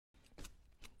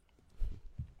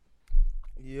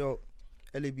Yo,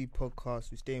 LAB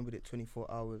podcast. We're staying with it 24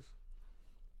 hours.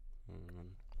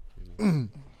 Can't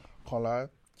lie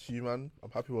to you, man.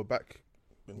 I'm happy we're back.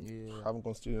 Yeah. Haven't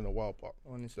gone studio in a while, but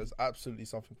Honestly, there's absolutely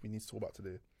something we need to talk about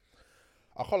today.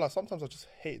 I can't lie. Sometimes I just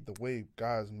hate the way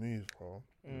guys move, bro.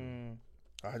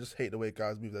 I just hate the way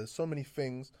guys move. There's so many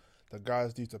things that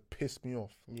guys do to piss me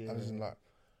off. Yeah. And it's like,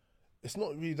 it's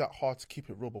not really that hard to keep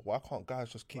it real, but why can't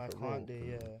guys just keep it real? Why can't they?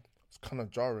 Yeah. It's kind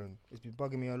of jarring. It's been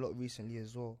bugging me a lot recently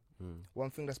as well. One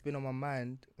thing that's been on my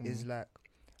mind is like,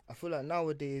 I feel like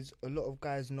nowadays a lot of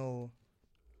guys know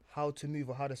how to move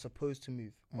or how they're supposed to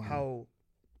move, or how,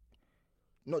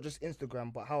 not just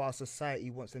Instagram, but how our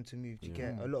society wants them to move. Do you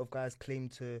get? A lot of guys claim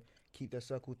to keep their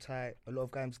circle tight. A lot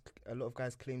of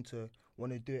guys claim to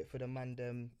want to do it for the man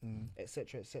them,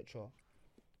 etc., etc.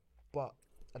 But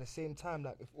at the same time,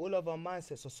 like, if all of our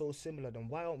mindsets are so similar, then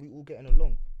why aren't we all getting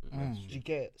along? Do you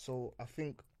get? So I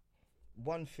think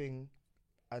one thing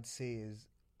I'd say is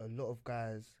a lot of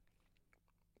guys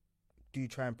do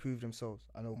try and prove themselves,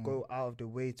 and they'll go out of their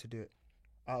way to do it,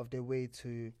 out of their way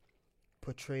to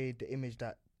portray the image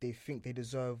that they think they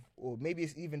deserve, or maybe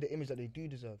it's even the image that they do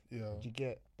deserve. Yeah. Do you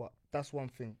get? But that's one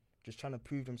thing, just trying to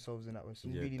prove themselves in that way. So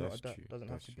really not a that. Doesn't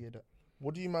have to be a that.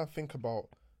 What do you, man, think about,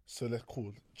 so let's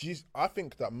call, I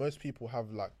think that most people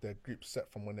have like their group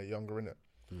set from when they're younger, innit?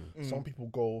 Some people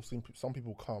go, some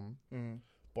people come,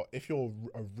 but if you're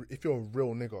a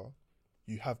real nigga,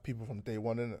 you have people from day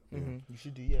one, innit? You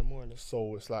should do, yeah, more or less.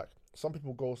 So it's like, some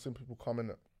people go, some people come,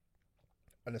 innit?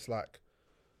 And it's like,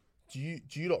 do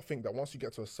you not think that once you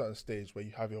get to a certain stage where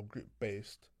you have your group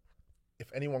based, if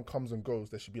anyone comes and goes,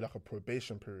 there should be like a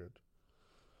probation period?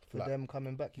 For like, them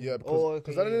coming back. Yeah,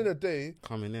 because at the end of the day,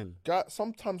 coming in,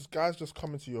 sometimes guys just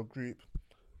come into your group,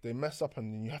 they mess up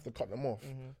and you have to cut them off.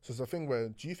 So it's a thing where,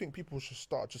 do you think people should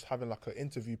start just having like an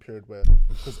interview period where,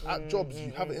 because at jobs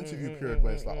you have an interview period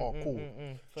where it's like, oh cool,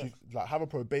 do you, like, have a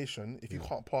probation. If you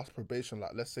can't pass probation,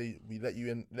 like let's say we let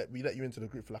you into the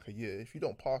group for like a year. If you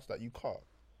don't pass that, you cut.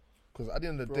 Because at the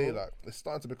end of the day, like, it's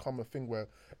starting to become a thing where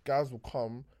guys will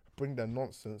come, bring their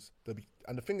nonsense.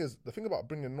 And the thing about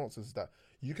bringing nonsense is that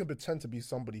you can pretend to be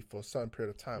somebody for a certain period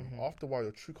of time. After a while,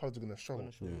 your true colours are going to show.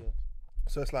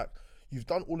 So it's like, you've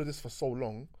done all of this for so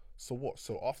long, so what?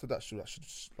 So after that,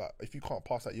 like, if you can't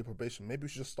pass that year probation, maybe we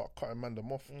should just start cutting man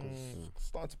them off, because it's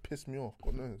starting to piss me off.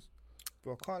 God knows.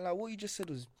 Bro, I can't lie. What you just said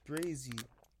was brazy,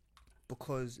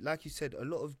 because like you said,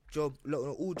 all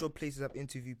job places have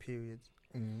interview periods,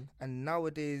 and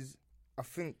nowadays, I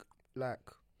think, like,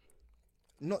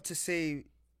 not to say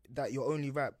that you're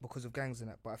only right because of gangs and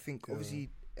that, but I think obviously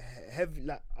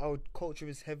like, our culture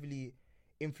is heavily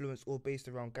influenced or based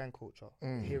around gang culture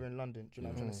here in London. Do you know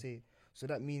what I'm trying to say? So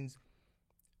that means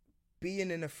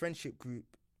being in a friendship group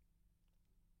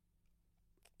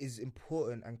is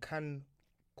important and can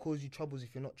cause you troubles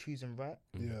if you're not choosing right.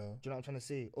 Do you know what I'm trying to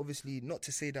say? Obviously, not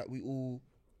to say that we all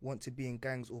want to be in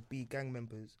gangs or be gang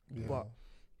members, but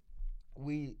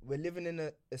we're living in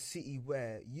a city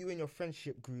where you and your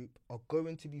friendship group are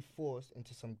going to be forced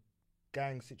into some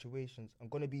gang situations and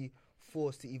going to be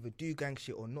forced to either do gang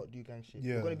shit or not do gang shit.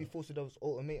 You're going to be forced to those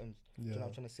ultimatums. Do you know what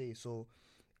I'm trying to say? So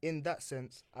in that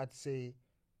sense, I'd say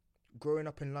growing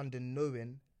up in London,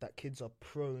 knowing that kids are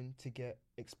prone to get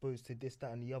exposed to this,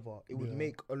 that and the other, it would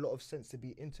make a lot of sense to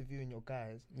be interviewing your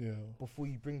guys before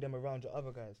you bring them around your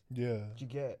other guys. Do you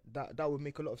get that? That would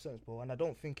make a lot of sense, bro. And I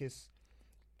don't think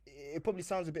it probably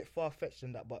sounds a bit far-fetched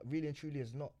in that, but really and truly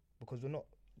it's not, because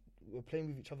we're playing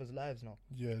with each other's lives now.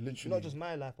 Yeah, literally. Not just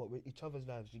my life, but with each other's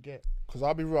lives, you get? Because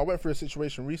I'll be real, I went through a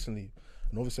situation recently,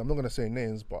 and obviously I'm not going to say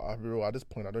names, but I'll be real, at this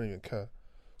point I don't even care.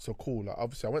 So cool, like,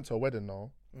 obviously I went to a wedding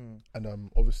now,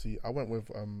 and obviously I went with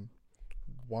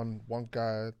one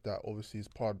guy that obviously is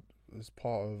part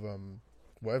of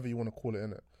whatever you want to call it,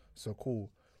 innit? So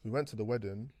cool, we went to the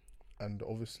wedding, and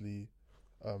obviously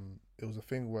it was a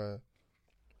thing where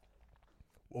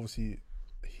obviously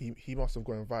he must have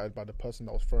got invited by the person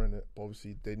that was throwing it, but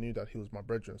obviously they knew that he was my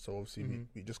brethren, so obviously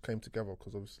we just came together,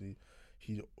 because obviously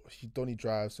he Donny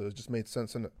drives, so it just made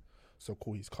sense, innit? So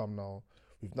cool, he's come now.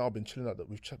 We've now been chilling at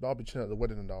the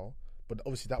wedding now, but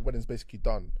obviously that wedding's basically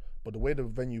done. But the way the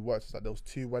venue works is that there was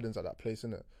 2 weddings at that place,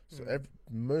 innit? So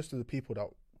most of the people that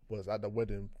was at the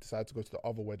wedding decided to go to the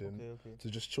other wedding to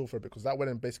just chill for a bit, because that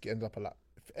wedding basically ended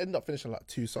up finishing like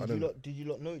 2 something. Did you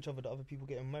lot know each other, the other people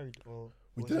getting married, or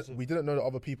we didn't know the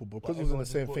other people, because it was in the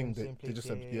same thing. They just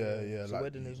said so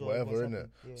like whatever, innit?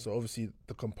 So obviously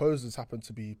the composers happened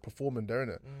to be performing there,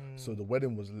 innit? So the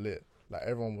wedding was lit. Like,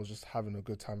 everyone was just having a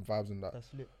good time, vibes and that.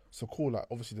 That's lit. So cool, like,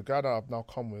 obviously the guy that I've now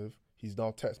come with, he's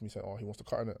now texted me saying, oh, he wants to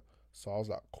cut in it. So I was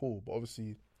like, cool. But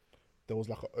obviously there was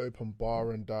like an open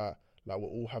bar and that. Like we're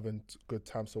all having good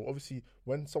time. So obviously,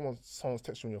 when someone's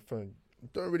texting on your phone, you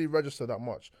don't really register that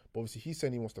much. But obviously, he's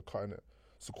saying he wants to cut in it.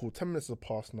 So cool. 10 minutes have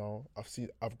passed now.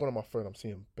 I've gone on my phone. I'm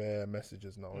seeing bare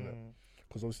messages now, innit?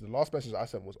 Because obviously the last message I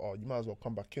sent was, "Oh, you might as well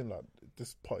come back in. Like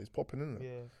this party's popping, innit?"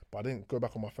 Yeah. But I didn't go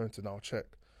back on my phone to now check.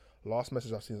 Last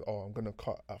message I've seen is, "Oh, I'm gonna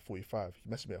cut at 45." He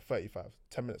messaged me at 35.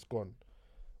 10 minutes gone.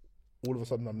 All of a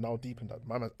sudden, I'm now deep in that.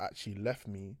 My man's actually left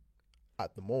me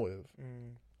at the motive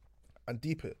and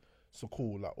deep it. So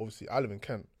cool. Like obviously, I live in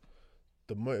Kent.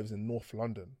 The motive's in North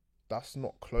London. That's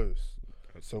not close.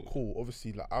 So cool.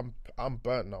 Obviously, like I'm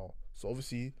burnt now. So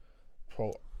obviously,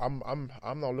 bro, I'm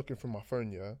now looking through my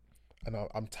phone, yeah, and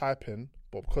I'm typing,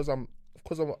 but because I've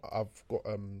got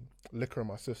liquor in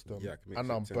my system,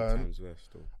 and I'm burnt.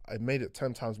 It made it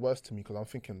 10 times worse to me because I'm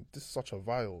thinking this is such a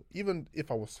vial. Even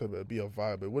if I was sober, it'd be a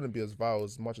vial, but it wouldn't be as vile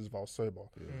as much as if I was sober.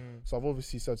 So I've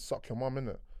obviously said, "Suck your mum,"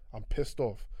 innit? I'm pissed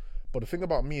off. But the thing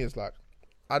about me is like,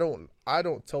 I don't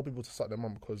tell people to suck their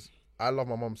mum because I love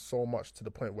my mum so much to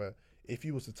the point where if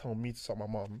you was to tell me to suck my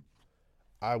mum,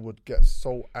 I would get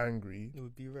so angry. It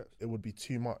would be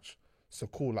too much. So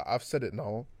cool, like I've said it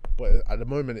now, but at the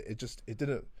moment it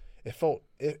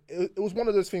was one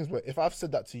of those things where if I've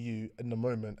said that to you in the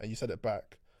moment and you said it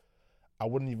back, I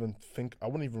wouldn't even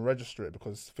register it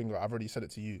because I've already said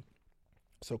it to you.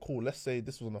 So cool, let's say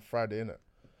this was on a Friday, innit?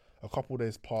 A couple of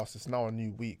days passed, it's now a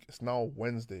new week, it's now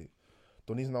Wednesday.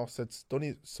 Donnie's now said,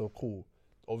 so cool.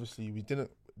 Obviously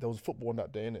there was football on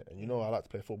that day, innit? And you know I like to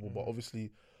play football, but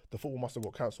obviously the football must have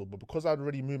got cancelled. But because I'd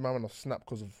already moved my man off Snap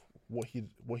because of what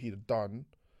he'd done,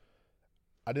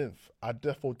 I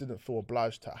therefore didn't feel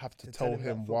obliged to have to tell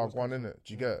him Wagwan, innit?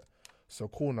 Do you get it? So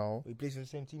cool now. He plays in the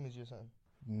same team as you or something?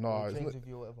 No, it's not. With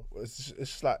you or whatever. It's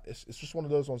just like it's just one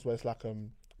of those ones where it's kind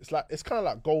of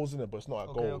like goals, innit? But it's not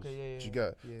like goals. Okay, Do you get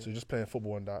it? Yeah. So you're just playing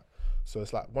football and that. So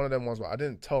it's like one of them ones where I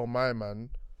didn't tell my man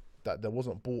that there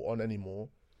wasn't ball on anymore.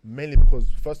 Mainly because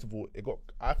first of all,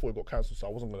 I thought it got cancelled, so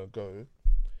I wasn't gonna go.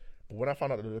 But when I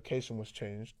found out that the location was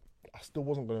changed, I still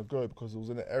wasn't gonna go because it was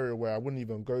in an area where I wouldn't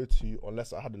even go to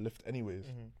unless I had a lift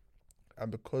anyways.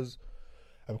 And because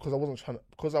I didn't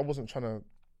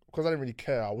really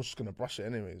care, I was just gonna brush it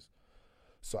anyways.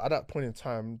 So at that point in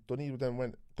time, Donnie then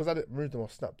went, because I didn't move them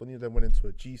off Snap, Donnie then went into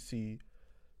a GC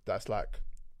that's like,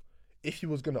 if he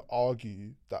was gonna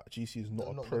argue that GC is not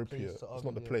appropriate, it's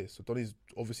not the place. So Donnie's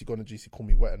obviously gone to GC, call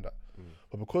me wet and that.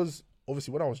 But because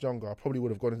obviously when I was younger, I probably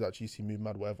would have gone into that GC, moved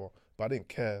mad, whatever. But I didn't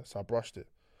care, so I brushed it.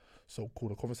 So cool,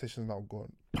 the conversation's now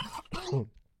gone.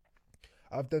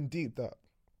 I've then deep that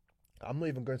I'm not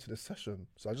even going to this session.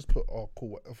 So I just put, "Oh, cool,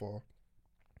 whatever.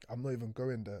 I'm not even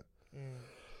going there."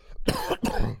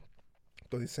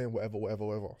 Donnie's saying whatever.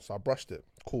 So I brushed it.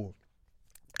 Cool.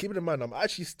 Keeping in mind, I'm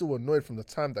actually still annoyed from the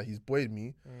time that he's buoyed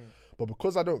me. But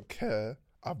because I don't care,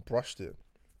 I brushed it.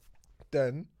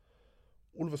 Then,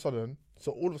 all of a sudden,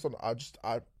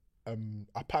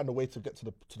 I patterned a way to get to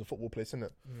the football place,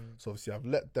 innit? So obviously I've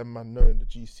let them man know in the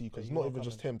GC, because it's not even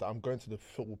just him that I'm going to the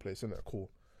football place, innit? Cool.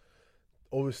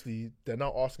 Obviously, they're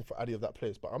now asking for Addy of that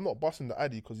place, but I'm not busting the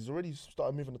Addy because he's already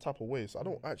started moving the type of way, so I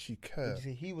don't actually care. Did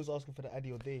you say he was asking for the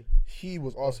Addy or they? He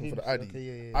was asking for the Addy.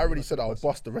 Okay, yeah, I already said I'll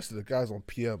bust the rest of the guys on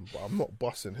PM, but I'm not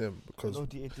busting him because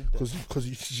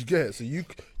you get it. So you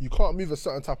can't move a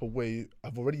certain type of way.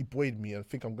 I've already buoyed me and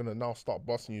think I'm gonna now start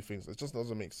busting you things. It just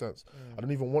doesn't make sense. I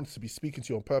don't even want to be speaking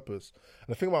to you on purpose.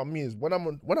 And the thing about me is when I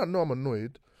know I'm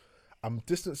annoyed, I'm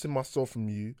distancing myself from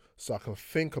you so I can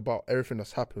think about everything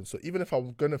that's happened. So even if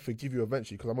I'm going to forgive you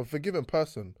eventually, because I'm a forgiving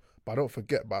person, but I don't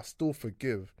forget, but I still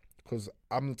forgive because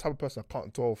I'm the type of person I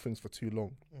can't dwell things for too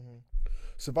long.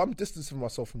 So if I'm distancing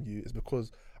myself from you, it's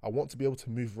because I want to be able to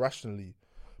move rationally.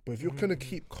 But if you're going to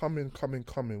keep coming,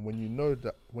 when you know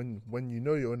that, when you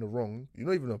know you're in the wrong, you're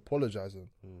not even apologizing.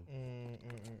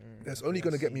 It's only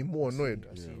going to get me more annoyed.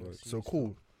 So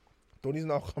cool. Donnie's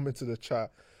now coming to the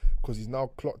chat, because he's now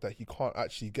clocked that he can't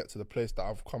actually get to the place that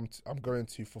I'm going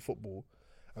to for football,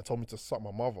 and told me to suck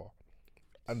my mother.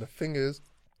 And the thing is,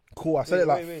 cool, I said it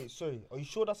like... Wait, sorry. Are you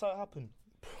sure that's how it happened?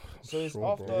 So it's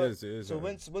sure, after... bro. It is, so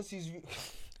once he's...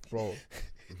 Bro,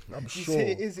 I'm You sure.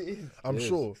 say it is. I'm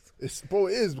sure. Bro,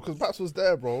 it is, because Baps was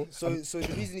there, bro. So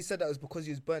the reason he said that was because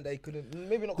he was burnt that he couldn't...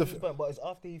 Maybe not because he was burnt, but it's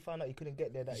after he found out he couldn't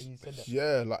get there that he said that.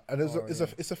 Yeah, like, and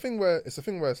it's a thing where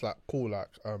it's like, cool, like,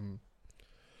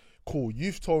 cool,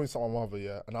 you've told me to suck my mother,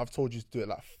 yeah, and I've told you to do it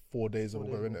like 4 days ago,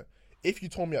 innit? If you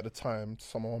told me at the time to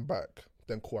suck my mum back,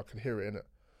 then cool, I can hear it, innit?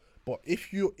 But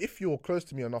if you're close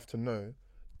to me enough to know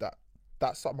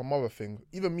that suck my mother thing,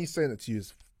 even me saying it to you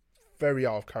is very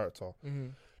out of character.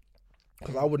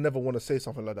 Because I would never want to say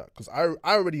something like that. Because I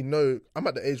already know, I'm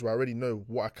at the age where I already know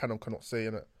what I can and cannot say,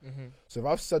 innit? So if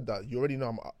I've said that, you already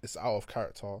know it's out of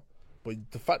character.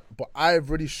 But I've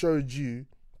already showed you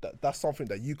that that's something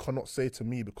that you cannot say to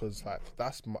me, because like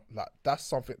that's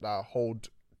something that I hold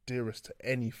dearest to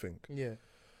anything. Yeah.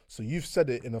 So you've said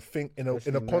it in a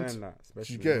context,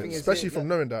 especially from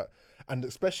knowing that, and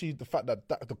especially the fact that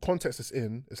the context it's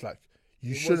in, it's like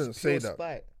you shouldn't say that.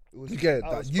 Spite. You get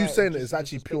that you saying it is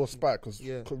actually pure spite, because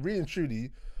really and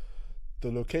truly, the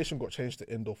location got changed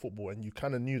to indoor football, and you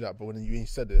kind of knew that, but when you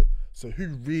said it, so who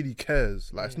really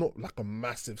cares? Like it's not like a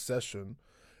massive session;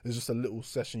 it's just a little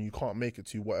session you can't make it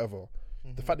to, whatever.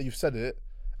 The fact that you've said it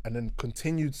and then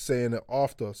continued saying it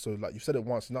after, so like you said it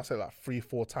once, and I said it like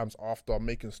 3-4 times after,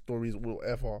 making stories,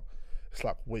 whatever. It's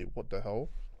like, wait, what the hell?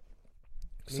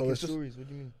 Making so it's just stories. What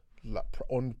do you mean? Like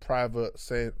on private,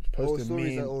 saying posting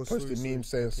memes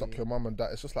saying suck your mum and that.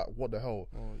 It's just like, what the hell?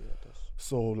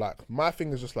 So like my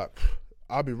thing is just like,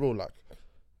 I'll be real, like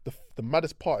the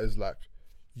maddest part is like,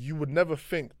 you would never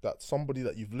think that somebody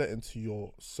that you've let into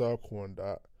your circle and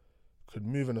that could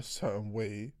move in a certain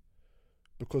way,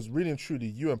 because really and truly,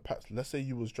 you and Pat, let's say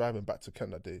you was driving back to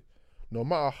Kent that day, no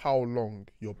matter how long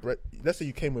let's say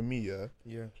you came with me,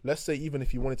 yeah. Let's say even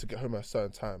if you wanted to get home at a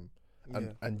certain time,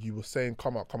 and you were saying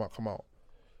come out,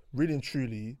 really and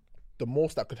truly, the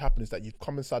most that could happen is that you'd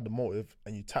come inside the motive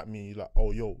and you tap me and you're like,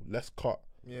 oh yo, let's cut.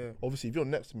 Yeah. Obviously, if you're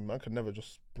next to me, man can never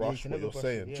just brush what you're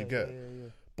saying. Do you get? Yeah.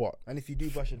 But and if you do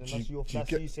brush it, then that's you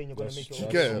saying you're gonna make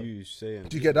it.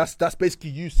 Do you get? That's basically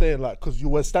you saying, like, because you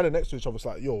were standing next to each other. It's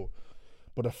like, yo,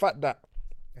 but the fact that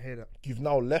I hear that you've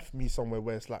now left me somewhere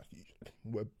where it's like,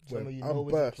 where I'm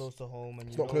burst. Close to home, and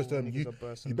it's not close to home.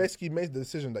 You basically made the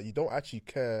decision that you don't actually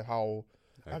care how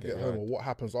I get home or what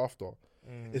happens after.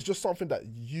 It's just something that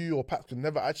you or Pat can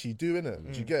never actually do,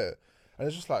 innit? Do you get it? And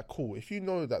it's just like, cool. If you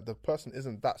know that the person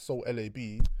isn't that so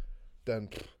LAB, then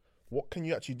what can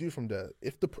you actually do from there?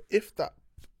 If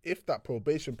that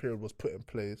probation period was put in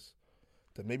place,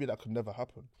 then maybe that could never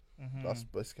happen. That's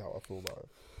basically how I feel about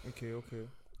it. Okay.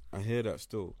 I hear that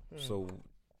still. So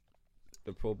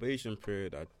the probation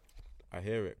period, I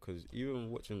hear it, because even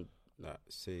watching that,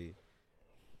 say,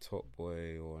 Top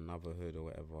Boy or Another Hood or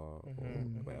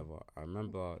whatever, I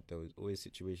remember there was always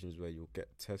situations where you'll get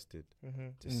tested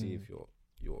to see if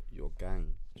you're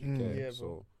gang.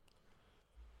 So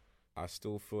I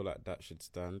still feel like that should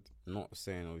stand. Not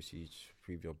saying obviously to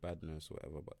prove your badness or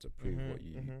whatever, but to prove what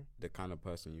you, the kind of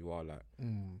person you are. Like,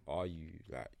 are you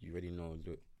like, you already know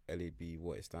LAB,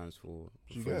 what it stands for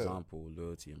example,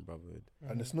 loyalty and brotherhood.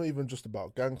 And it's not even just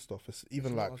about gang stuff. It's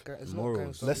even like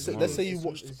morals. Let's say you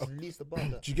watched.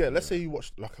 Do you get? Let's say you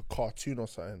watched like a cartoon or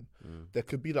something. There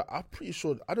could be like, I'm pretty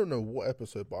sure, I don't know what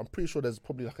episode, but I'm pretty sure there's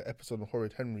probably like an episode of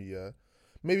Horrid Henry. Yeah,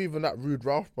 maybe even that Rude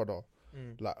Ralph brother.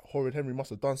 Like Horrid Henry must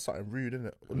have done something rude,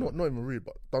 innit? Not even rude,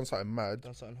 but done something mad.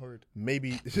 Done something horrid.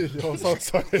 Maybe he must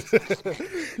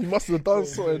have done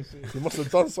something. He must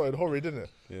have done something horrid, innit?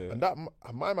 Yeah. And that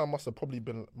my man must have probably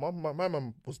been. My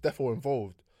man was definitely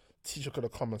involved. Teacher could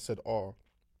have come and said, "Oh,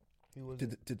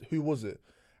 who was it?"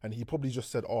 And he probably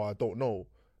just said, "Oh, I don't know."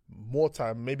 More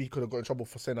time, maybe he could have got in trouble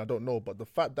for saying, "I don't know." But the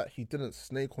fact that he didn't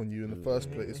snake on you in the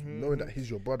first place, knowing that he's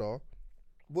your brother.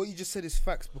 What you just said is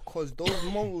facts, because those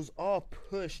morals are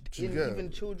pushed in even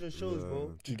children's shows,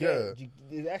 bro. Do you get it?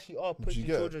 They actually are pushed in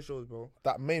children's shows, bro.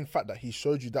 That main fact that he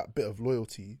showed you that bit of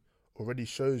loyalty already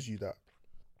shows you that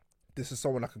this is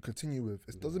someone I can continue with.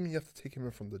 It doesn't mean you have to take him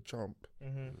in from the jump.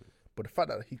 But the fact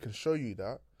that he can show you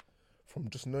that from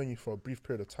just knowing you for a brief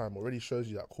period of time already shows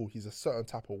you that, cool, he's a certain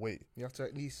type of weight. You have to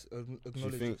at least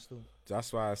acknowledge it still.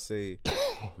 That's why I say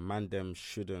man them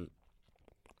shouldn't.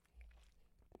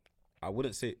 I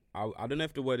wouldn't say, I don't know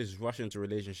if the word is rush into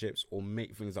relationships or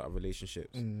make things out of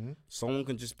relationships. Someone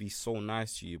can just be so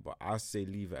nice to you, but I say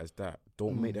leave it as that.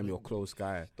 Don't make them your close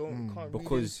guy. Can't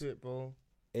because read into it,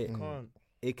 bro.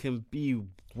 It can be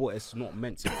what it's not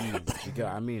meant to be. Do you get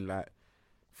what I mean? Like,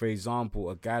 for example,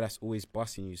 a guy that's always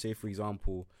busting you. Say, for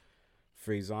example,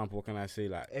 what can I say?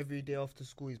 Like, every day after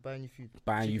school, he's buying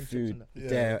you food.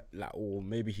 There, like, or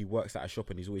maybe he works at a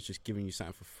shop and he's always just giving you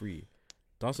something for free.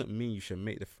 Doesn't mean you should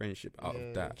make the friendship out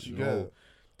of that. No,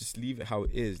 just leave it how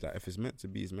it is. Like, if it's meant to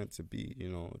be, it's meant to be. You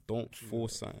know, don't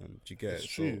force something. Do you get it? It's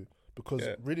true, because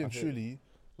really and truly,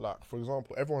 like, for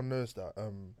example, everyone knows that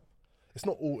it's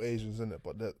not all Asians in it,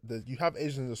 but you have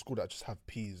Asians in the school that just have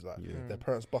peas. Like, their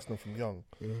parents busting them from young,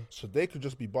 so they could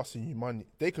just be busting you money.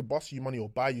 They could bust you money or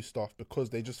buy you stuff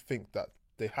because they just think that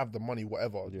they have the money.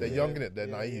 Whatever, they're young in it. They're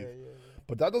naive.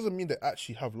 But that doesn't mean they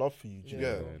actually have love for you. Do you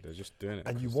get it? They're just doing it.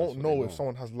 And you won't know if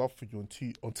someone has love for you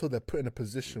until they're put in a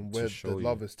position where the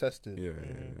love is tested.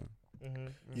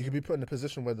 You can be put in a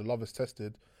position where the love is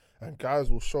tested, and guys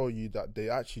will show you that they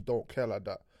actually don't care like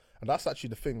that. And that's actually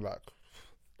the thing. Like,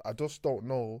 I just don't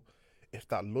know if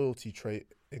that loyalty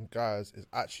trait in guys is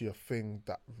actually a thing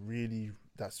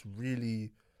that's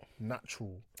really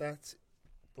natural.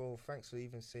 Bro, thanks for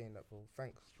even saying that, bro.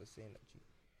 Thanks for saying that, G.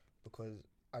 Because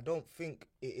I don't think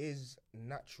it is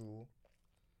natural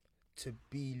to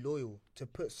be loyal, to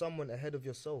put someone ahead of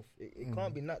yourself. It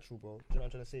can't be natural, bro. Do you know what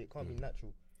I'm trying to say? It can't be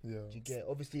natural. Yeah. Do you get?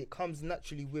 Obviously, it comes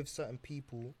naturally with certain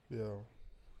people. Yeah.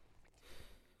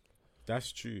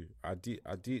 That's true. I did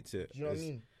it. Do you know what I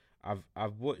mean?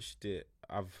 I've watched it.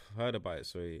 I've heard about it.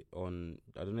 Sorry, on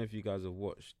I don't know if you guys have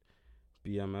watched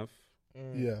BMF.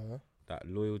 Yeah. That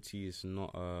loyalty is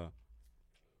not a.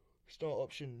 It's not an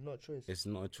option, not a choice. It's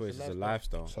not a choice. It's a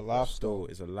lifestyle. It's a lifestyle.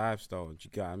 It's a lifestyle. Do you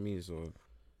get what I mean? So,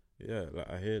 yeah, like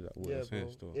I hear that. What you're saying,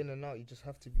 bro. still. In and out, you just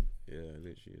have to be. Yeah,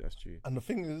 literally, that's true. And the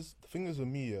thing is with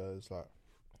me, is like,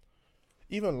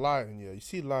 even lying, you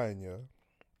see lying,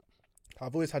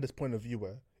 I've always had this point of view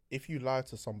where if you lie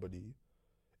to somebody,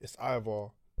 it's either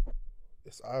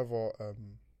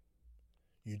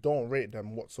you don't rate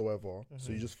them whatsoever,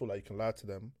 so you just feel like you can lie to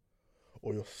them,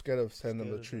 or you're scared of telling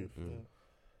them the truth.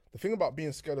 The thing about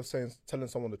being scared of telling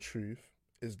someone the truth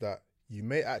is that you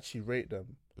may actually rate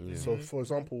them. So, for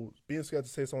example, being scared to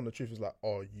say someone the truth is like,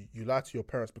 oh, you lie to your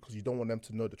parents because you don't want them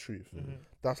to know the truth.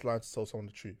 That's lying to tell someone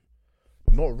the truth.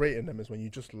 Not rating them is when you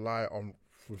just lie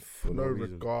for no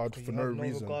regard, for no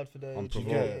reason.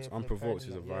 Unprovoked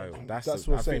is a vile. That's what I I'm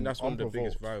saying. think that's one of the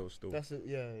biggest vials still. That's it,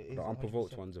 yeah. The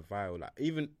unprovoked ones are vile. Like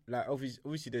even like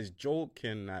obviously there's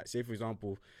joking. Like say for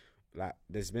example, like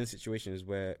there's been situations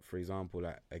where, for example,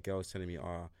 like a girl's telling me,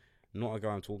 not a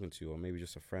girl I'm talking to, or maybe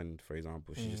just a friend, for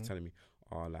example, she's just telling me,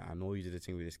 like I know you did a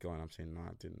thing with this girl, and I'm saying, no,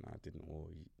 I didn't, or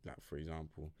like for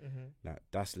example, like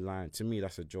that's lying. To me,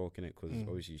 that's a joke, innit? Because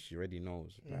obviously she already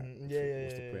knows. Like, what's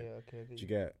the point? Okay, do you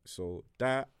get? So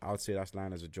that I would say that's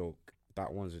lying as a joke.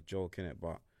 That one's a joke, innit?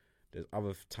 But there's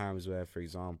other times where, for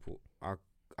example, I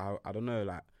don't know,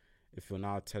 like if you're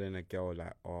now telling a girl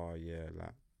like, oh yeah,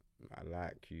 like I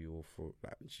like you, or for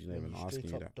like she's not even asking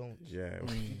you that. Don't. Yeah.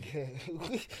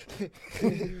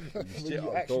 You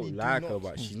don't like her,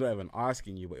 but she's not even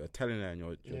asking you, but you're telling her, and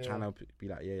you're trying to be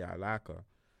like, yeah, I like her.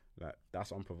 Like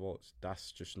that's unprovoked.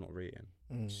 That's just not rating.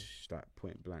 It's just like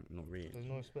point blank, not rating. There's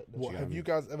no respect. What have you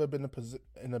guys ever been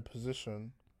in a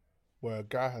position where a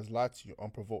guy has lied to you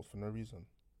unprovoked for no reason?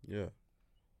 Yeah.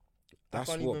 I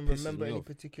can't even remember any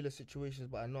particular situations,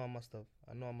 but I know I must have.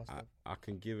 I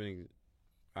can give an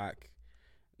like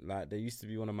there used to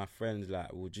be one of my friends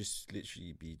like will just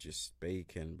literally be just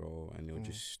baking, bro, and he'll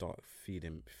just start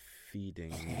feeding me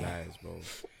lies, bro.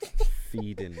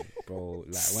 Feeding, bro.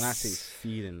 Like when I say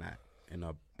feeding, like in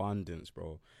abundance,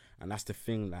 bro. And that's the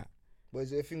thing, like. But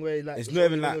is it a thing where like it's not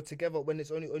even like you're together when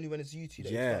it's only when it's you two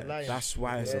that you start lying? That's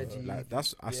why it's like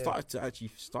that's. I started to actually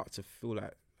feel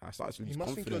like. I started to lose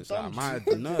confidence. Like, am I a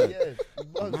nerd?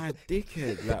 Am I a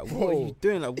dickhead? Like, what are you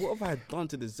doing? Like, what have I done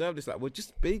to deserve this? Like, we're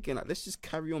just baking. Like, let's just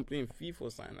carry on playing FIFA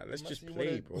or something. Like, let's just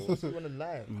play, bro. You want to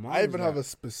lie? I even have a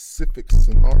specific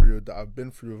scenario that I've been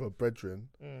through with a brethren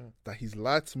that he's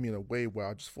lied to me in a way where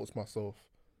I just thought to myself,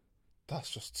 that's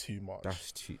just too much.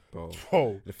 That's too, bro.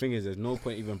 Bro. The thing is, there's no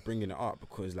point even bringing it up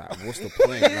because, like, what's the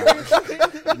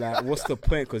point? Like, what's the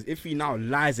point? Because if he now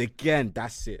lies again,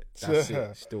 that's it. That's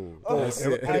it. Still, that's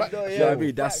it. You know what I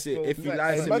mean? That's it. If he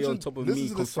lies to me on top of me,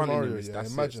 confronting him,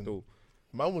 that's it. Still.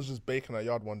 Man was just baking at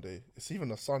yard one day. It's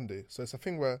even a Sunday, so it's a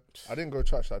thing where I didn't go to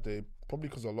church that day, probably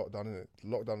because of lockdown. Innit?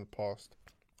 Lockdown passed.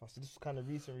 So this is kind of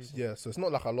recent. Yeah, so it's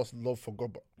not like I lost love for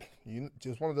God, but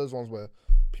it's one of those ones where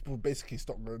people basically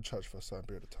stop going to church for a certain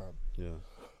period of time.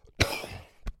 Yeah.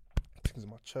 Things in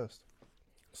my chest.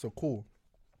 So cool.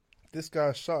 This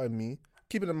guy shouting me.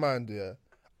 Keeping in mind,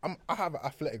 I have an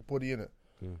athletic body in it,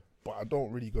 but I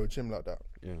don't really go gym like that.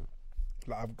 Yeah.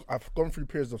 Like I've gone through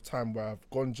periods of time where I've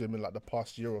gone gym in like the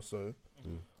past year or so,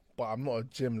 but I'm not a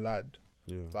gym lad.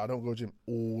 Yeah. Like, I don't go gym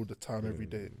all the time every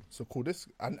day. So cool.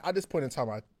 And at this point in time,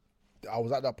 I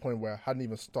was at that point where I hadn't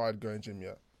even started going gym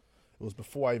yet. It was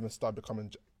before I even started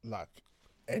becoming like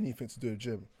anything to do with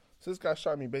gym. So this guy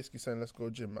shot me basically saying, let's go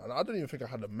gym. And I don't even think I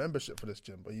had a membership for this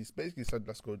gym, but he's basically said,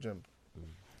 let's go gym.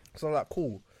 So I'm like,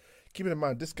 cool. Keeping in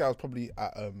mind, this guy was probably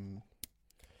at,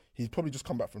 he's probably just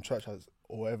come back from church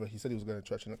or whatever. He said he was going to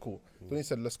church, and cool. Then he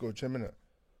said, let's go gym, innit?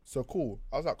 So cool.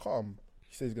 I was like, calm.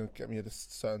 He said he's going to get me at a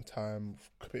certain time,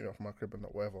 pick me up from my crib and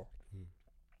whatever.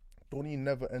 Donnie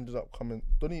never ended up coming.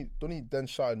 Donnie then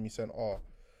shouted me saying,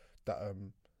 that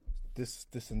this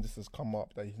and this has come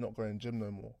up, that he's not going to gym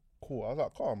no more. Cool. I was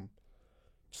like, calm.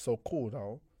 So cool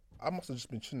now. I must have just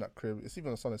been chilling at crib. It's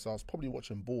even a Sunday, so I was probably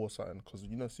watching ball or something because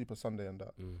Super Sunday and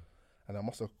that. And I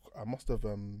must have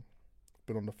been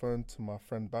on the phone to my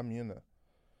friend Bami, innit?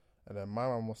 And then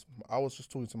I was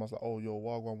just talking to him. I was like, oh, yo,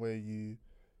 Wagwan, where are you?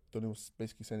 Then he was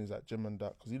basically saying he's at gym and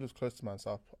that because he lives close to man.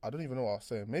 So I don't even know what I was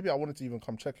saying. Maybe I wanted to even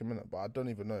come check him, innit? But I don't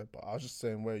even know. But I was just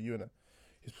saying, where are you, innit?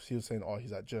 He was saying, oh,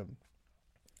 he's at gym.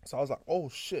 So I was like, oh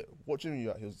shit, what gym are you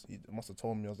at? He must have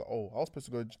told me. I was like, oh, I was supposed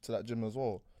to go to that gym as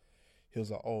well. He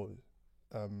was like, oh,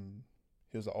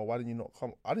 why didn't you not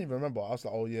come? I didn't even remember. I was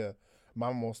like, oh yeah, my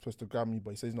mum was supposed to grab me, but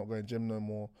he says he's not going gym no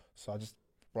more. So I just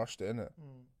brushed it, innit?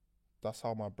 That's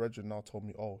how my brethren now told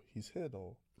me, oh, he's here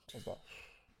though. I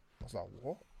was like,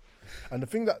 what? And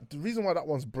the reason why that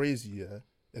one's brazy, yeah,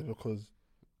 is because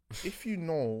if you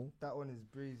know that one is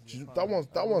brazy. That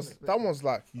one's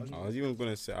like. I was even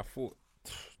gonna say, I thought.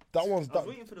 I was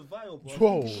waiting for the vial,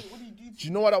 bro. What do you do? Do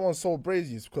you know why that one's so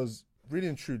brazy? It's because really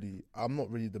and truly, I'm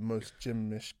not really the most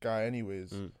gym-ish guy,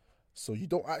 anyways. So you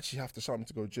don't actually have to shout me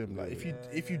to go gym. Like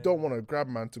if you don't want to grab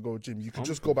man to go gym, you can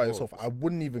just go by yourself. I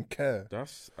wouldn't even care.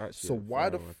 That's actually. So why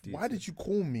did you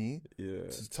call me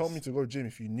to tell me to go gym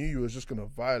if you knew you was just gonna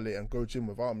violate and go gym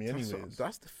without me anyways?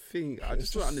 That's the thing. I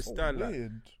just don't understand. So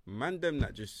like, man, them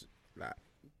that just like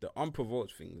the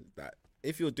unprovoked thing. Like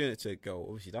if you're doing it to a girl,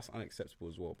 obviously that's unacceptable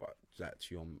as well. But like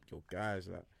to your guys,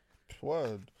 like.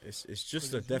 Word. It's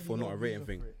just a death or not a rating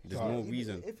thing. There's no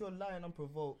reason. If you're lying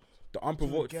unprovoked. The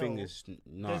unprovoked thing is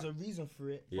there's a reason for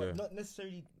it, but not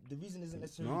necessarily. The reason isn't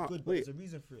necessarily good, but there's a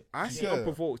reason for it. I see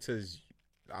unprovoked as.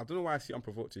 I don't know why I see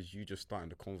unprovoked as you just starting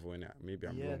the convo in it. Maybe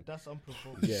I'm wrong. Yeah, that's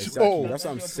unprovoked. Yeah, exactly. That's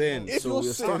what I'm saying. So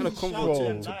you're starting the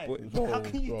convo how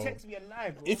can you text me a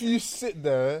lie, bro? If you sit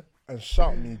there and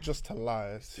shout me just to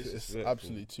lie, it's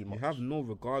absolutely too much. You have no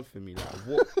regard for me.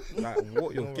 Like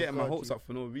what you're getting my hopes up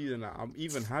for no reason. Like I'm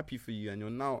even happy for you, and you're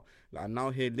now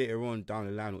here later on down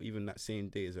the line, or even that same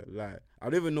day is a lie. I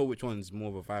don't even know which one's more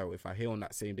of a viral. If I hear on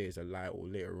that same day is a lie or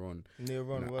later on.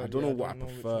 I don't know what I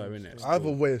prefer, innit? Either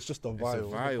way, it's just a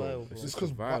viral. It's just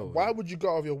because why would you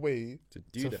go out of your way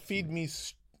to feed me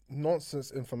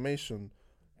nonsense information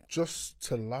just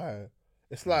to lie?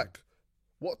 It's like.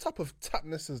 What type of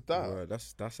tapness is that? Bro,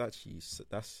 that's actually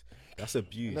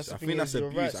abuse. I think that's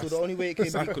abuse. Right. So the only way it can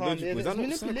be calm is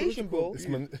manipulation, bro.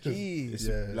 It's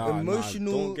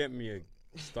emotional. Don't get me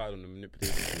started on the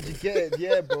manipulation. You get it,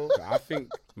 yeah, bro. I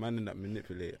think man that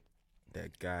manipulate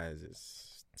their guys,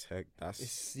 it's tech. That's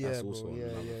also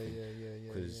another thing.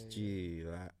 Because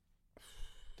like,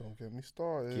 don't get me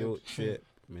started. Guilt trip,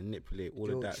 manipulate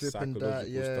all of that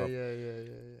psychological stuff.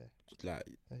 Yeah. Like,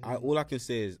 all I can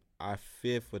say is I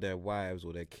fear for their wives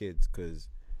or their kids, because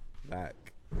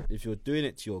like if you're doing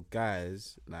it to your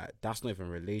guys, like that's not even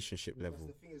relationship level.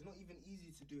 That's the thing. It's not even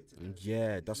easy to do it to them.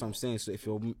 Yeah, that's what I'm saying. So if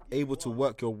you're able to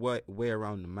work your way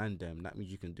around the man them, that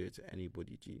means you can do it to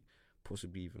anybody.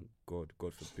 Possibly even God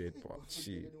forbid, but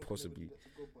possibly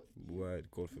word,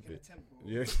 God forbid.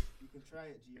 Yeah. You can try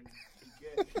it, G,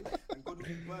 and God will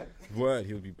be burnt. Word,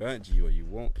 he'll be burnt, G, or you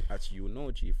won't. Actually, you'll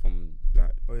know, G, from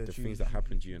like the things that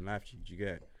happen to you in life, G. Do you get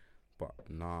it? But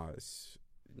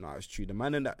it's true. The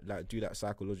man that like do that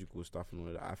psychological stuff and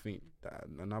all that, I think that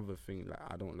another thing, like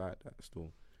I don't like that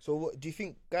still. So what do you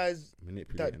think guys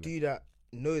that do that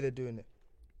know they're doing it?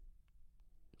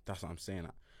 That's what I'm saying.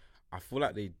 I feel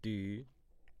like they do.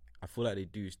 I feel like they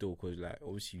do still, because like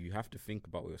obviously you have to think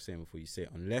about what you're saying before you say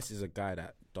it. Unless it's a guy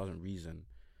that doesn't reason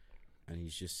and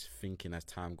he's just thinking as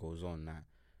time goes on.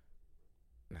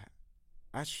 Like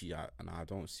actually, I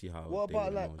don't see how. What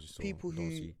about like people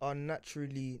who are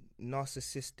naturally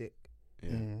narcissistic?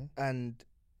 Yeah. And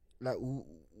like,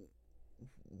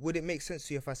 would it make sense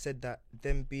to you if I said that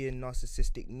them being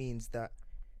narcissistic means that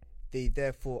they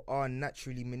therefore are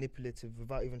naturally manipulative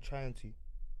without even trying to?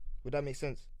 Would that make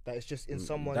sense? That it's just in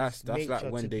someone's that's nature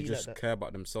like when to they be just like care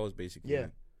about themselves, basically. Yeah.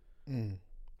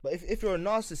 But if you're a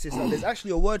narcissist, like, there's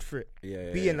actually a word for it.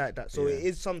 Being like that. So it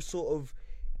is some sort of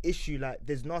issue. Like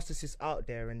there's narcissists out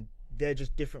there, and they're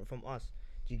just different from us.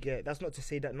 Do you get it? That's not to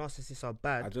say that narcissists are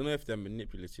bad. I don't know if they're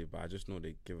manipulative, but I just know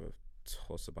they give a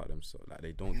toss about themselves. Like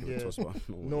they don't give a toss about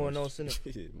no one else,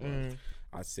 innit?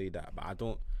 I'd say that, but I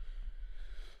don't.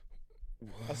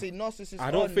 I say narcissists.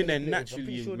 I don't think they're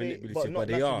naturally manipulative, but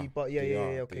they are. But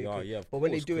okay. But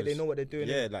when they do it, they know what they're doing.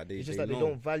 Yeah, like it's just like they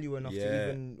don't value enough to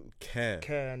even care.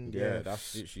 And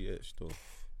that's literally it. Still,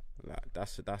 like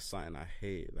that's something I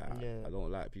hate. Like I don't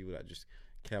like people that just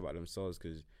care about themselves,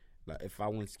 because like if I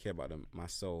wanted to care about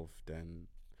myself, then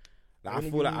like I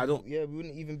feel like I don't. Yeah, we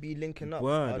wouldn't even be linking up.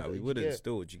 Like we wouldn't.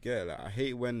 Still, do you get it? Like I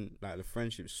hate when like the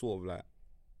friendship sort of like,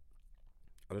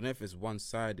 I don't know if it's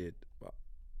one-sided, but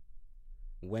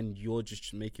when you're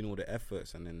just making all the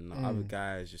efforts, and then the other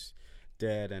guy is just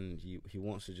there, and he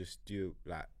wants to just do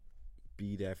like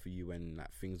be there for you when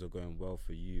like things are going well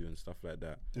for you and stuff like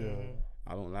that. Yeah.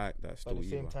 I don't like that. But at the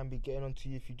same time, be getting onto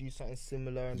you if you do something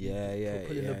similar and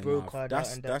pulling the bro card out.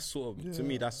 And that's sort of to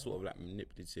me. That's sort of like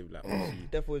manipulative. Like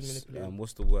definitely manipulative.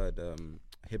 What's the word?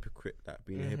 Hypocrite. That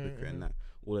being a hypocrite and that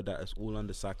all of that is all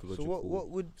under psychological.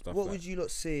 So what would you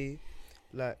lot say,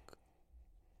 like,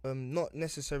 not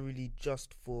necessarily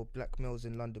just for black males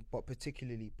in London, but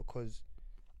particularly because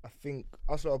I think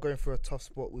us lot are going through a tough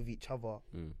spot with each other.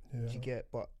 You get,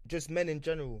 but just men in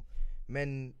general,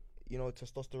 men. You know,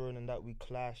 testosterone and that, we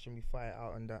clash and we fight it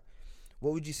out and that.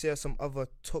 What would you say are some other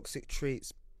toxic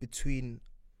traits between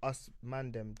us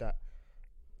man them that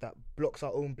blocks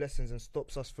our own blessings and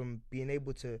stops us from being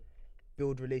able to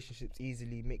build relationships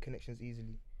easily, make connections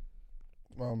easily?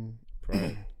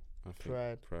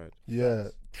 Pride. Pride. Yeah.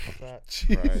 Pride.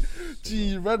 Gee,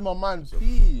 you read my mind.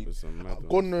 P.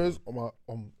 God knows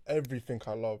on everything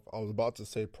I love. I was about to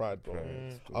say pride, bro.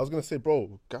 I was gonna say,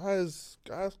 bro, guys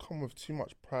come with too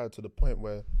much pride to the point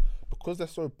where, because they're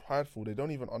so prideful, they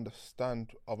don't even understand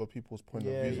other people's point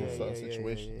of views on certain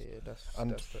situations.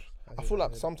 I feel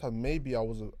like sometimes maybe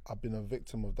I've been a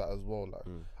victim of that as well. Like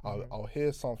I'll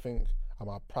hear something and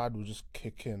my pride will just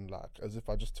kick in, like as if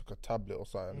I just took a tablet or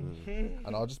something,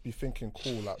 and I'll just be thinking,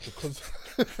 cool, like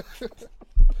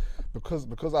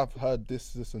because I've heard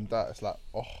this and that. It's like,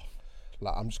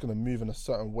 like I'm just gonna move in a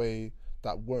certain way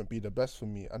that won't be the best for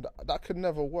me, and that could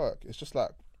never work. It's just like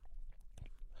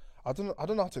I don't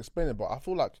know how to explain it, but I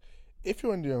feel like if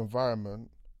you're in the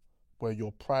environment where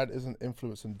your pride isn't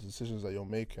influencing the decisions that you're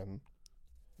making,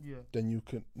 then you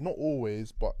can, not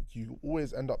always, but you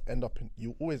always end up in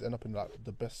like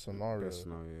the best scenario.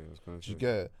 You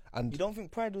get it? And you don't think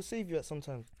pride will save you at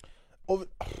sometimes?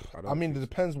 I mean, it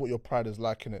depends what your pride is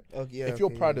like, innit? If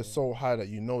your pride is so high that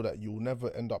you know that you'll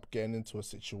never end up getting into a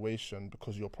situation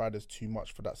because your pride is too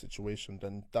much for that situation,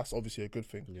 then that's obviously a good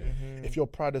thing. If your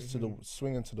pride is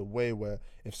swinging to the way where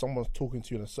if someone's talking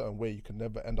to you in a certain way, you can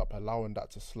never end up allowing that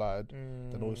to slide,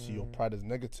 then obviously your pride is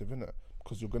negative, innit?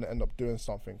 Because you're going to end up doing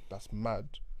something that's mad,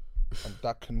 and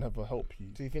that can never help you.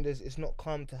 So you think it's not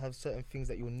calm to have certain things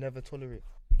that you'll never tolerate?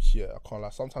 Yeah, I can't lie.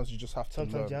 Sometimes you just have to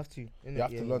learn. You have to. You have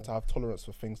to learn to have tolerance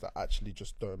for things that actually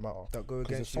just don't matter. That go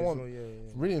against you.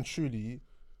 Because really and truly,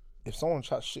 if someone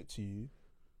chats shit to you,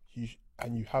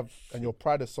 and your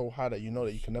pride is so high that you know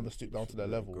that you can never stoop down to their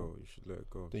level, you should let it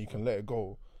go. Then you can let it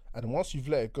go. And once you've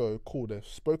let it go, cool, they've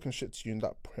spoken shit to you in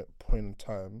that point in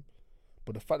time,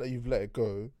 but the fact that you've let it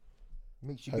go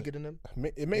makes you bigger than them.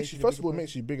 It makes you, first of all, it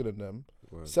makes you bigger than them.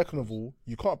 Second of all,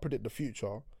 you can't predict the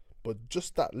future, but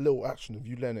just that little action of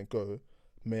you letting it go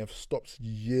may have stopped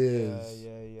years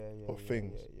of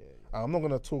things. And I'm not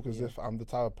gonna talk as if I'm the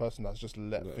type of person that's just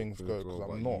let things go, because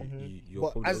I'm not.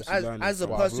 But as a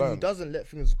person who doesn't let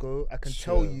things go, I can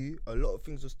tell you a lot of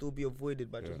things will still be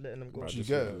avoided by just letting them go. You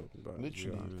get it?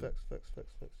 Literally.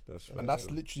 Facts. And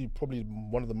that's literally probably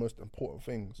one of the most important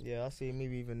things. Yeah, I'll say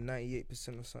maybe even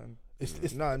 98% or something.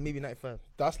 Maybe 95.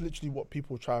 That's literally what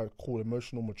people try to call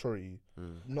emotional maturity.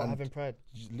 Not having pride.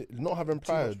 Not having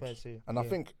pride. And I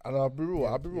think, and I'll be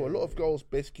real, a lot of girls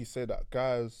basically say that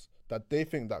that they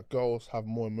think that girls have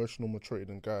more emotional maturity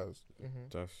than guys.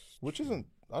 Which isn't,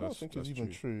 I don't think it's even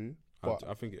true. But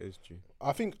I think it is true.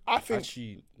 I think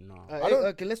actually, no.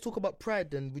 Okay, let's talk about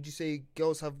pride then. Would you say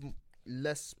girls have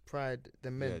less pride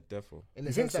than men? Yeah, definitely. In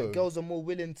the sense that girls are more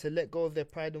willing to let go of their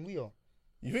pride than we are.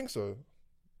 You think so?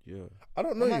 Yeah. I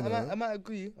don't know. I might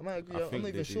agree. I'm not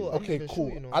even sure. Okay,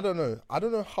 cool. I don't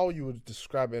know how you would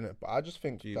describe it, but I just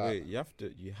think you have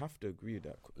to agree with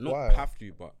that. Why? Have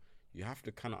to, but you have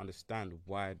to kind of understand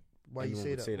why you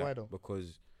say that. Why though?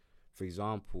 Because, for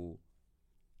example,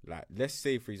 like let's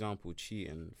say for example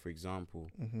cheating. For example,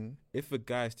 if a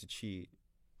guy is to cheat,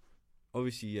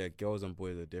 obviously girls and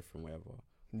boys are different, whatever.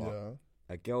 But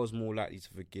a girl's more likely to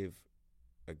forgive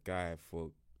a guy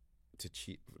for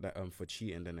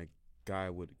cheating than a guy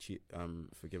would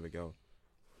forgive a girl.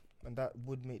 And that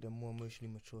would make them more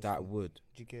emotionally mature. That would.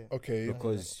 Do you get? Okay.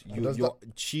 Because your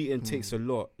cheating takes a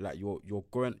lot. Like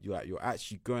you're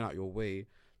actually going out your way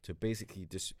to basically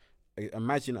just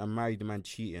imagine a married man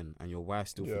cheating and your wife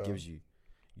still forgives you.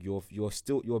 You're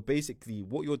basically,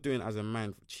 what you're doing as a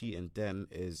man cheating then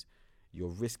is you're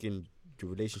risking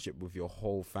your relationship with your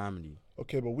whole family.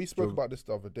 Okay, but we spoke about this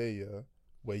the other day,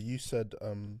 where you said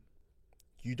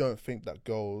you don't think that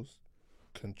girls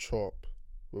can chop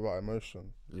without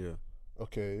emotion. Yeah.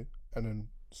 Okay, and then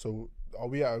so are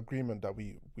we at agreement that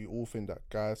we all think that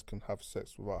guys can have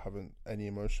sex without having any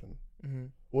emotion?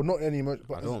 Well, not any emotion.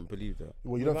 But I don't believe that.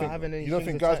 Well, you Without don't having any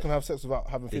think guys strings can have sex without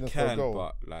having They feelings for a can, girl?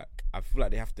 but like I feel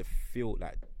like they have to feel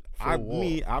like. I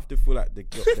what? have to feel like the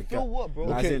girl. Feel what,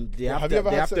 bro? As in, they have have to. you ever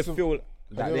They had have to sex with- feel. have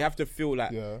you They ever- have to feel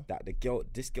like Yeah. that the girl.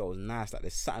 This girl is nice. Like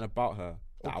there's something about her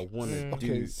that I want to Okay,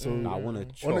 do. so that I want to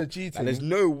chop. on a G Like, thing- there's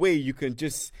no way you can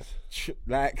just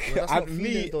like. Well, that's not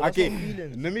feelings, though. That's okay. not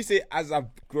feelings. Let me say, as I've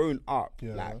grown up,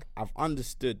 Yeah. like I've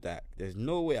understood that there's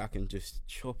no way I can just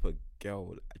chop a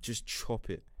girl. Just chop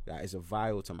it. That is a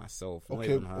vial to myself. Not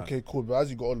even her. Okay, cool. But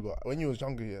as you got older, when you was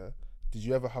younger, yeah, did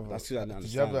you ever have? That's because I didn't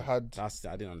Did you understand. ever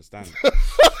had? I didn't understand.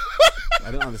 I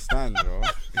didn't understand, bro.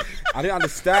 I didn't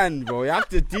understand, bro. You have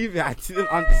to deep it. I didn't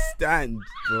understand,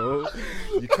 bro.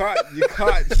 You can't.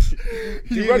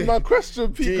 He read my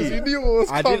question, Pete, because he knew what was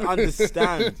I coming. didn't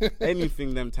understand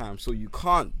anything them times, so you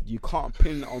can't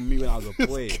pin it on me when I was a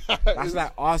boy. That's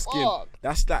like asking. fucked.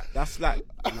 That's like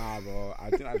nah, bro. I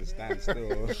didn't understand.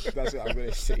 Still, that's what I'm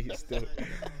gonna say. Still,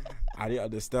 I didn't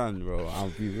understand, bro. I'll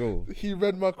be real. He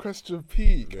read my question,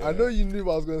 Pete. Yeah. I know you knew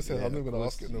what I was gonna say. Yeah, I'm not of gonna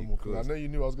course ask it no you more. 'Cause I could. know you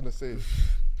knew what I was gonna say.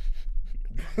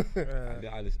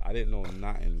 I didn't know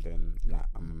nothing then. Like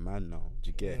I'm a man now. Do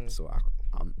you get? So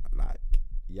I'm like,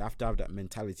 you have to have that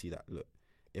mentality that look,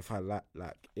 if I like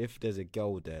if there's a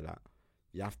girl there, like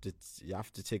you have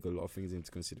to take a lot of things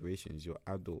into consideration. You're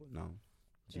adult now.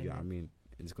 Do you get what I mean?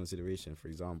 Into consideration, for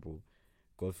example,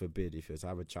 God forbid, if you're to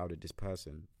have a child with this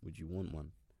person, would you want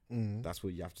one? That's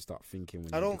what you have to start thinking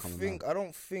when I you don't become a think. man. I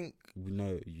don't think.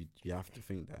 No, you have to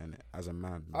think that innit? As a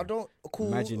man. I don't. Cool.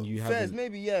 Imagine you Fairs, having-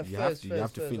 maybe yeah. You Fairs,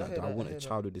 have to fairs, think I that hear I want hear a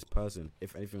child with this person.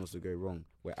 If anything was to go wrong,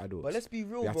 we're adults. But let's be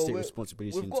real, we have bro. to take We're-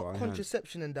 responsibility We've into got our hands.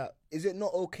 contraception in that. Is it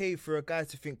not okay for a guy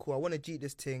to think, cool, I want to cheat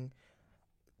this thing,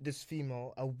 this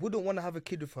female. I wouldn't want to have a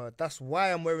kid with her. That's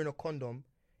why I'm wearing a condom.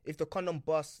 If the condom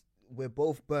busts, we're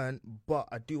both burnt, but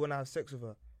I do want to have sex with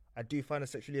her. I do find her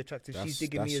sexually attractive. She's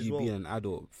digging me as you well. being an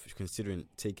adult, considering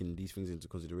taking these things into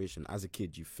consideration. As a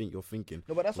kid, you're thinking,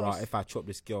 No, but that's what I'm if I chop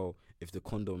this girl, if the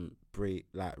condom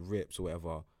rips or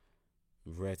whatever,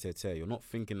 you're not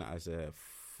thinking that as a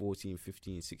 14,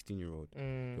 15, 16-year-old.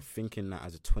 You're thinking that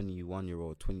as a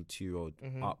 21-year-old, 22-year-old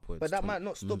upwards. But that might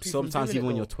not stop you from sometimes doing even it,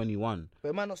 when though. you're 21. But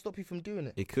it might not stop you from doing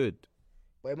it. It could.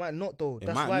 But it might not though. It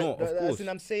That's might why. not, of That's course. what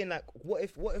I'm saying. Like, what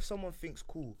if someone thinks,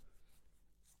 cool,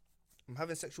 I'm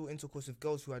having sexual intercourse with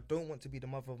girls who I don't want to be the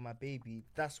mother of my baby.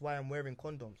 That's why I'm wearing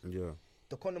condoms. Yeah.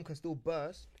 The condom can still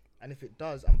burst, and if it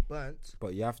does, I'm burnt.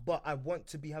 But you have to, But I want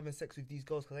to be having sex with these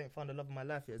girls because I ain't found the love of my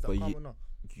life yet. Is that But calm or not?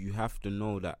 you have to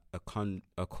know that a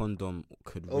condom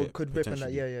could Oh, rip. could rip and that.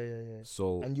 potentially. Yeah.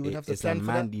 So And you would have to it's plan a for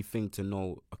that? manly thing to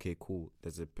know. Okay, cool.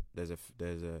 There's a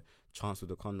chance with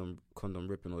the condom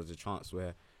ripping, or there's a chance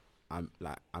where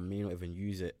I may not even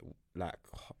use it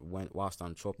whilst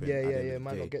I'm chopping. Yeah. at the end of the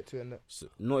Might day. not get to it. And that. So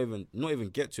not even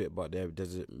get to it, but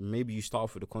maybe you start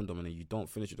off with the condom and then you don't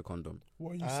finish with the condom.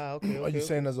 What are you, Okay. are you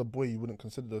saying as a boy you wouldn't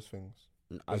consider those things?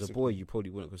 As a boy, you probably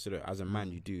wouldn't consider it. As a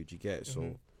man, you do. Do you get it?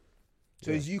 So. So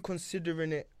is you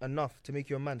considering it enough to make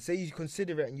you a man? Say you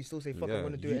consider it and you still say, "Fuck, I'm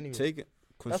gonna do it anyway." Take it.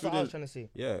 That's what I was trying to say.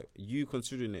 Yeah, you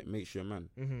considering it makes you a man.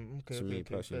 Okay. To me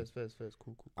personally. First.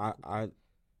 Cool.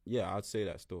 I'd say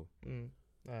that still.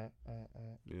 Alright.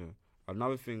 Yeah.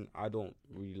 Another thing I don't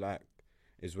really like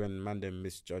is when man them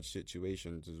misjudge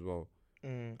situations as well.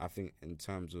 I think in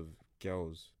terms of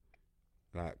girls,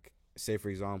 like say for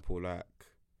example, like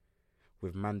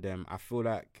with man them, I feel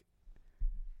like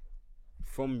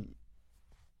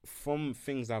from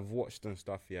things I've watched and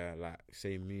stuff, yeah, like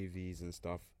say movies and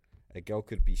stuff, a girl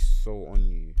could be so on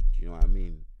you. Do you know what I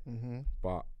mean?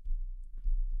 But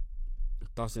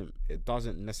it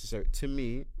doesn't necessarily, to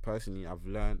me personally, I've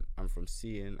learned, and from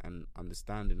seeing and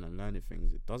understanding and learning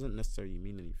things, it doesn't necessarily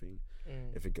mean anything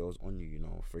if a girl's on you. You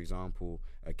know, for example,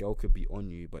 a girl could be on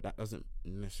you, but that doesn't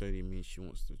necessarily mean she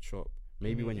wants to chop.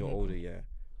 Maybe when you're older, yeah,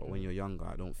 but when you're younger,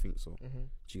 I don't think so.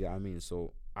 Do you get what I mean?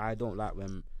 So I don't like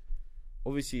when,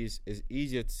 obviously it's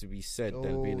easier to be said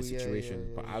than be in a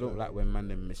situation, but I don't like when man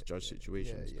them misjudge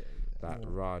situations.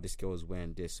 Like, this girl's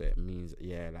wearing this, so it means,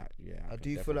 I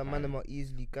do feel like man them are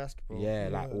easily gassed, bro.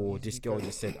 or this girl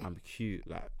just said I'm cute,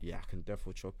 like, I can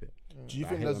definitely chop it. Do you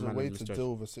think there's a way to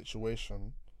deal with a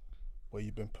situation where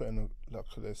you've been put in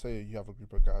let's say you have a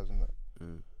group of guys in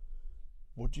it.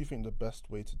 What do you think the best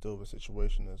way to deal with a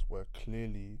situation is where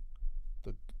clearly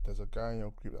there's a guy in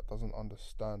your group that doesn't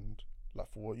understand, like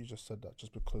for what you just said, that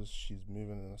just because she's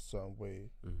moving in a certain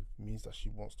way means that she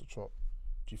wants to chop?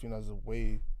 Do you think there's a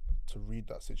way to read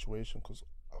that situation? Because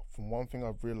from one thing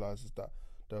I've realised is that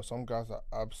there are some guys that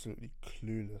are absolutely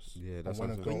clueless on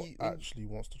when a girl actually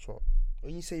wants to chop.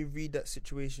 When you say read that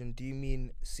situation, do you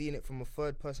mean seeing it from a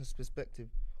third person's perspective,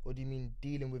 or do you mean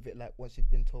dealing with it like once you've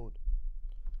been told?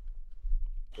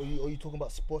 Or you talking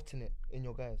about spotting it in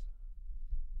your guys?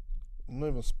 Not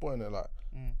even spotting it, like.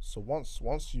 So once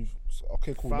you've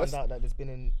okay, cool. Found out that there's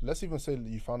been let's even say that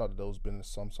you found out that there's been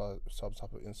some type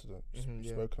of incident.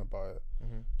 You've spoken about it.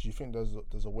 Do you think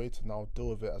there's a way to now deal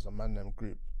with it as a man-them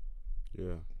group?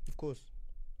 Yeah, of course.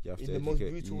 You have in to the most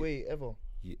brutal way ever.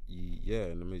 Yeah,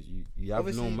 and I mean, you have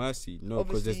no mercy. No,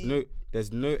 because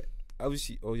there's no.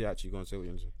 Obviously, oh yeah, actually, go and say what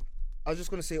you're gonna say. I was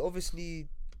just gonna say, obviously,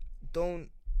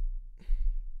 don't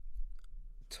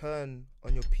turn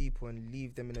on your people and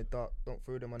leave them in the dark. Don't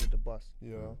throw them under the bus.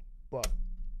 Yeah. But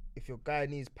if your guy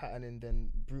needs patterning,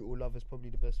 then brutal love is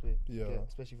probably the best way. Yeah.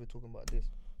 Especially if we're talking about this.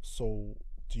 So,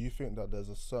 do you think that there's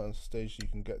a certain stage you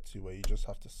can get to where you just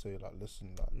have to say, like,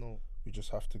 listen, like, no, we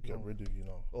just have to get rid of you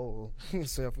now? Oh,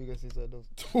 so I think I say something else.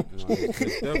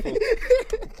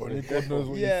 Only God knows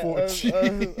what you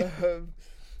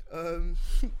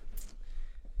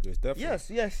thought. Yes.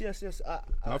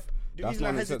 The reason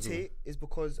I hesitate is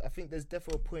because I think there's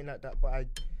definitely a point like that, but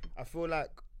I feel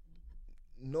like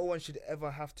no one should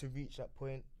ever have to reach that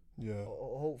point. Yeah.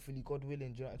 Or hopefully, God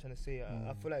willing, do you know what I'm trying to say?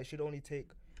 I feel like it should only take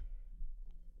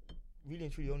really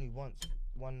and truly only one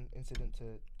incident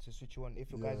to switch you on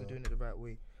if your guys are doing it the right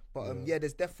way. But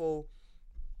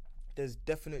there's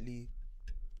definitely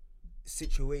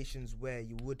situations where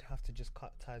you would have to just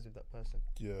cut ties with that person.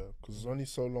 Yeah, because it's only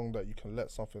so long that you can let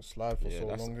something slide for so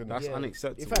long. That's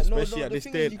unacceptable. In fact, especially at this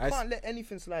day. You can't let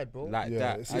anything slide, bro. Like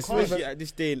that. Especially at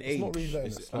this day and age.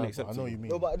 It's unacceptable. I know what you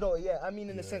mean. I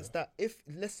mean in the sense that if,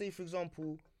 let's say for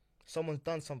example, someone's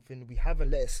done something, we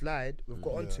haven't let it slide, we've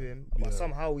got onto him, but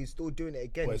somehow he's still doing it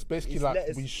again. But it's basically like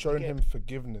we've shown him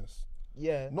forgiveness.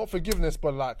 Yeah. Not forgiveness,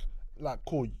 but like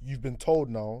cool, you've been told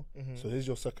now, so here's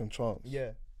your second chance.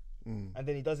 Yeah. And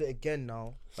then he does it again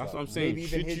now. That's what I'm saying. Maybe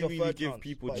Should you really give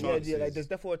people chances? Yeah, like there's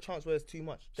definitely a chance where it's too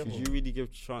much. Should you really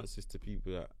give chances to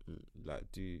people that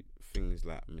like do things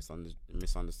like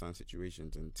misunderstand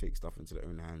situations and take stuff into their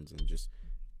own hands and just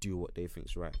do what they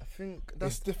think's right? I think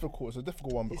that's difficult. It's a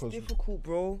difficult one because it's difficult,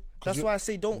 bro. That's why I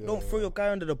say don't throw your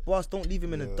guy under the bus. Don't leave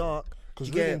him in the dark.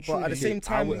 But at the same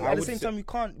time, you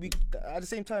can't. At the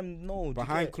same time, no.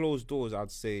 Behind closed doors, I'd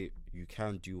say you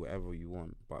can do whatever you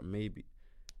want, but maybe.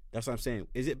 That's what I'm saying.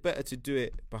 Is it better to do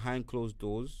it behind closed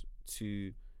doors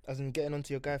as in getting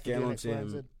onto your guy for doing X, Y, and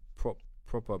Z?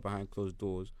 Proper behind closed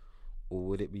doors, or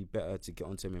would it be better to get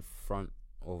onto him in front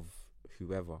of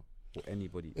whoever or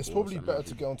anybody? It's probably better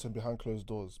to get onto him behind closed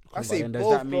doors. I say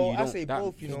both, bro. I say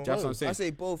both. You know, that's what I'm saying. I say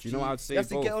both. You know what I'd say? You have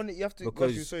to get on it. You have to.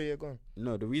 Because sorry, go on.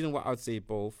 No, the reason why I'd say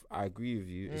both, I agree with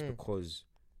you, is because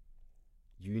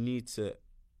you need to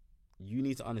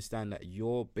understand that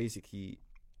you're basically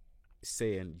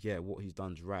saying what he's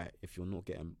done's right if you're not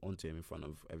getting onto him in front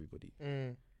of everybody,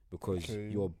 because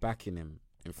you're backing him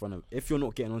in front of. If you're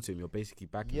not getting onto him, you're basically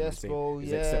backing him. Yes, bro.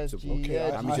 It's acceptable.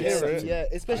 I hear it.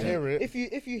 Especially if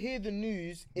you hear the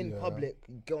news in public,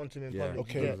 get onto him in public.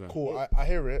 Okay, cool. I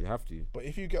hear it. You have to. But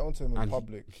if you get onto him in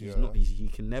public, he's not. He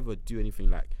can never do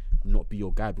anything like not be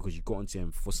your guy because you got onto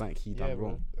him for something he done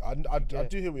wrong. I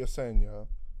do hear what you're saying,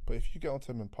 but if you get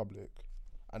onto him in public,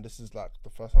 and this is like the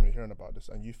first time you're hearing about this,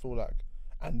 and you feel like,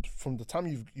 and from the time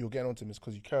you're getting onto him, it's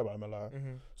because you care about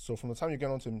him, So from the time you're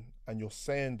getting onto him and you're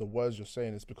saying the words you're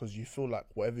saying, it's because you feel like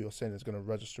whatever you're saying is going to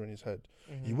register in his head.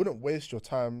 You wouldn't waste your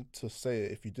time to say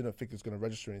it if you didn't think it's going to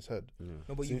register in his head.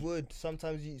 No, but you would.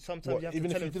 Sometimes you have to even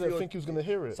tell if you him didn't think he was going to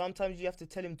hear it. Sometimes you have to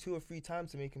tell him 2 or 3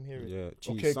 times to make him hear it. Yeah.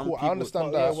 Okay, cool. I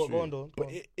understand that. But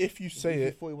if you say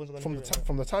it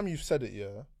from the time you've said it,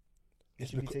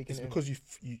 it's because you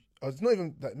it's not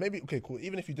even that. Maybe okay, cool.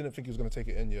 Even if you didn't think he was going to take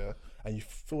it in, and you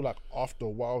feel like after a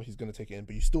while he's going to take it in,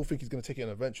 but you still think he's going to take it in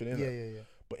eventually. Yeah.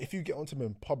 But if you get onto him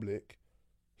in public,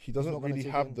 he doesn't really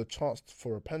have the chance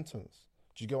for repentance.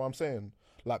 Do you get what I'm saying?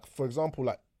 Like for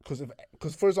example,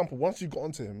 because for example, once you got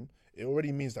onto him, it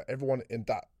already means that everyone in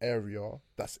that area,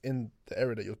 that's in the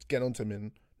area that you're getting onto him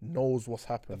in, knows what's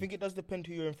happened. I think it does depend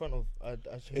who you're in front of. I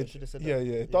should have said that. Yeah,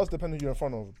 it does depend who you're in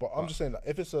front of. But I'm just saying that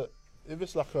if it's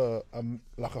like a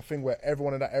thing where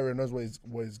everyone in that area knows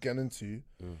what he's getting into,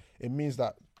 it means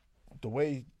that the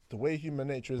way human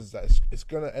nature is that it's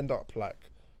gonna end up like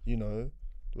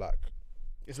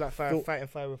it's like fighting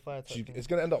fire with fire. It's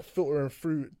gonna end up filtering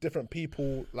through different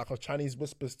people like a Chinese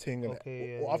whispers thing, and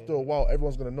after a while,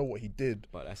 everyone's gonna know what he did.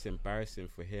 But that's embarrassing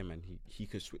for him, and he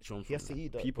could switch on. He has to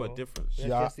eat that. People are different. He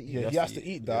has to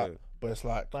eat that. But it's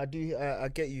like, But I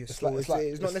get you. It's So like-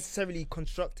 it's not necessarily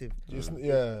constructive. it's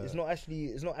It's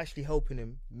not actually helping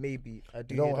him. Maybe I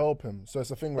do. you don't hear that. help him. So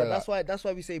it's a thing But where that's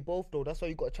why we say both though. That's why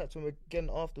you got to chat to him again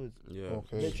afterwards. Yeah.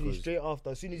 Okay. Literally because- straight after.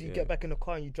 As soon as you yeah. get back in the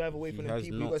car and you drive away He from them has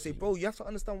people, you not- gotta say, bro, you have to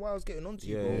understand why I was getting onto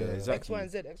you, Yeah, bro. yeah, X, exactly. Y,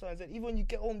 and Z, X, Y, and Z. Even when you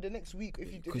get home the next week,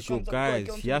 if it Because your comes up, you gotta guys,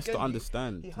 get onto he him has to again.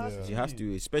 understand. He has Yeah. He has to,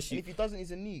 And especially. if he doesn't,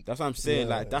 he's a neat. That's what I'm saying.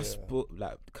 Yeah, Like that's yeah.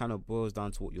 like kind of boils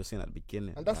down to what you're saying at the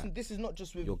beginning. And that's like, this is not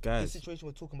just with your the guys. situation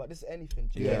we're talking about. This is anything.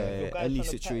 Do you yeah, get it? If your guy's any trying to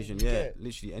situation. pattern, you Yeah, get it?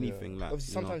 literally anything. Like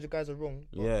Obviously, you know. sometimes your guys are wrong.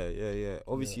 but- Yeah.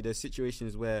 Obviously, there's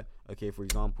situations where, okay, for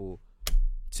example,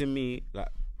 to me, like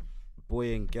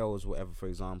boy and girls, whatever. For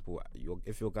example,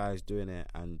 if your guy is doing it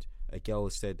and a girl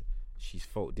said she's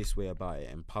felt this way about it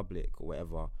in public or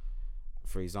whatever,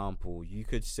 for example, you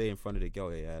could say in front of the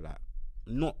girl, yeah, like,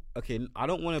 not okay. I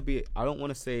don't want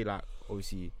to say like,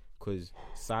 obviously, because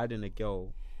siding a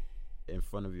girl in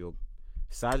front of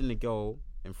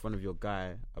your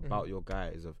guy about your guy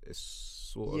is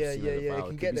sort of Yeah, seen yeah, as a yeah. viral. It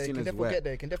can It get be there. It seen can as definitely wet. get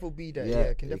there. It can definitely be that. Yeah, Yeah,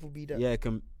 it can definitely be that. Yeah, it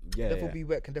can. Yeah, Definitely yeah. be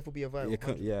wet. Can definitely be a viral. It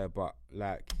can, yeah, but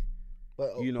like,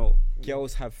 But you know,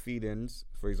 girls have feelings,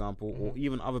 for example, or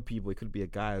even other people. It could be a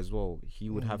guy as well. He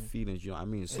would have feelings. You know what I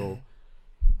mean? So,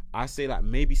 I say like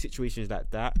maybe situations like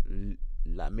that,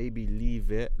 like maybe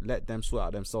leave it, let them sort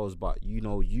out themselves. But you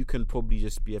know, you can probably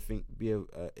just be a thing.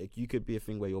 You could be a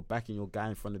thing where you're backing your guy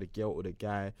in front of the girl or the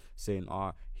guy saying,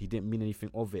 he didn't mean anything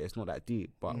of it. It's not that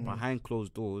deep. But behind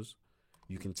closed doors,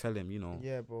 you can tell him, you know.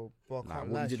 yeah, bro. I Like, can't what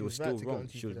lie. you did She was right still to get wrong.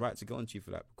 onto you She was for that. right to get onto you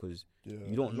for that because Yeah.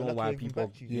 you don't You're know lucky why they came people.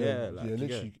 back to you. Yeah, you get-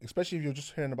 literally, especially if you're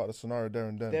just hearing about the scenario there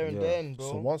and then. There and Yeah. then,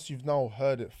 bro. So once you've now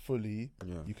heard it fully,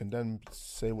 Yeah. you can then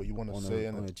say what you want to on say, a,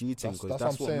 and on a G thing, because what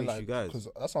that's I'm what saying. makes you guys. Because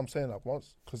that's what I'm saying. Like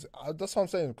that's what I'm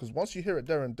saying. Because once you hear it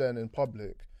there and then in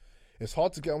public, it's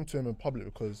hard to get onto him in public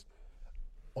because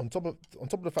on top of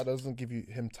the fact that it doesn't give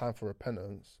him time for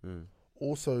repentance,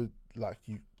 also like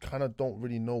you kind of don't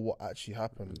really know what actually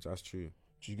happened. That's true.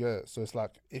 Do you get it? So it's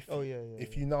like if yeah.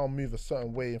 you now move a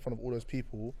certain way in front of all those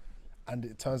people, and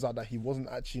it turns out that he wasn't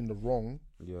actually in the wrong,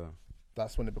 Yeah.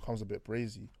 that's when it becomes a bit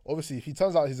brazy. Obviously, if he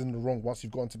turns out he's in the wrong once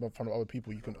you've gone to in front of other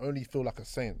people, you can only feel like a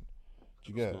saint.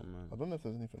 Do you get it? not, man. I don't know if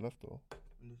there's anything left though.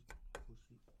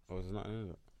 Oh, there's nothing in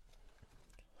it.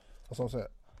 That's what I'm saying.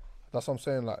 That's what I'm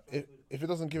saying. Like, if it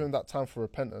doesn't give him that time for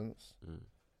repentance,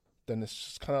 then it's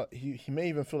just kind of he may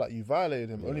even feel like you violated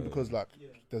him only because like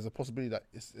there's a possibility that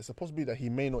it's a possibility that he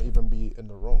may not even be in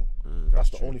the wrong. That's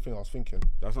the true. only thing I was thinking.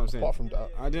 That's what I'm saying. Apart from that,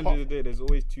 At the end of the day, there's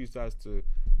always two sides to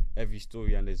every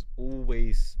story, and there's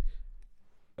always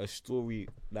a story.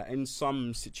 Like in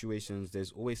some situations,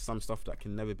 there's always some stuff that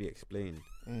can never be explained.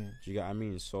 Do you get what I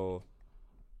mean? So,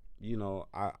 you know,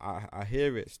 I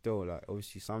hear it still. Like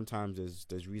obviously, sometimes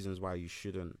there's reasons why you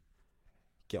shouldn't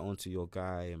get onto your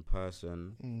guy in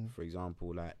person. For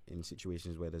example, like in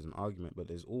situations where there's an argument, but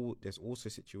there's also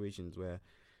situations where,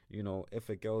 you know, if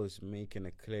a girl is making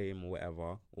a claim or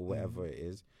whatever it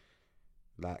is,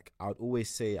 like I'd always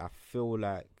say, I feel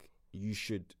like you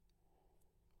should.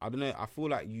 I don't know. I feel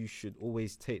like you should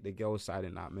always take the girl's side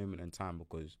in that moment in time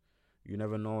because you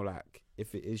never know, like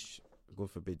if it is,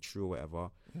 God forbid, true or whatever.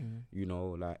 You know,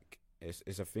 like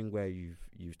it's a thing where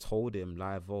you've told him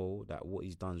live that what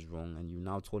he's done's wrong, and you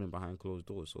now told him behind closed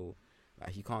doors. So like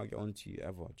he can't get onto you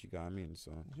ever. Do you get what I mean?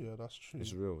 So yeah, that's true.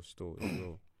 it's real. Still, it's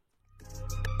real.